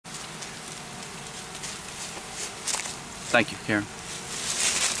Thank you, Karen.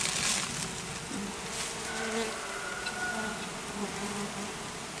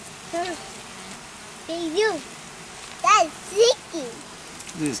 Hey, you. That's stinky.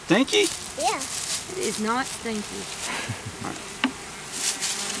 Is it stinky? Yeah. It is not stinky.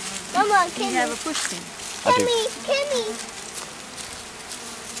 Mama, You have a push pin. Kimmy, Kimmy.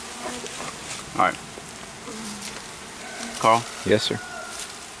 All right. Carl? Yes, sir.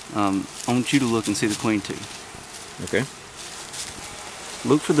 I want you to look and see the queen too. Okay.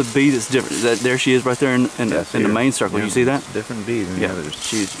 Look for the bee that's different. There she is right there in the main circle. Yeah, You see that? Different bee than the others.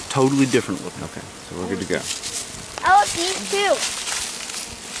 She's totally different looking. Okay, so we're good to go. I want these too.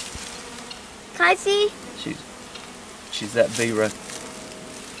 Can I see? She's that bee right.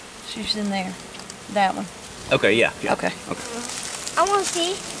 She's in there. That one. Okay, yeah. Okay. I want to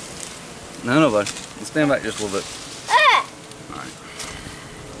see. No, buddy. Stand back just a little bit.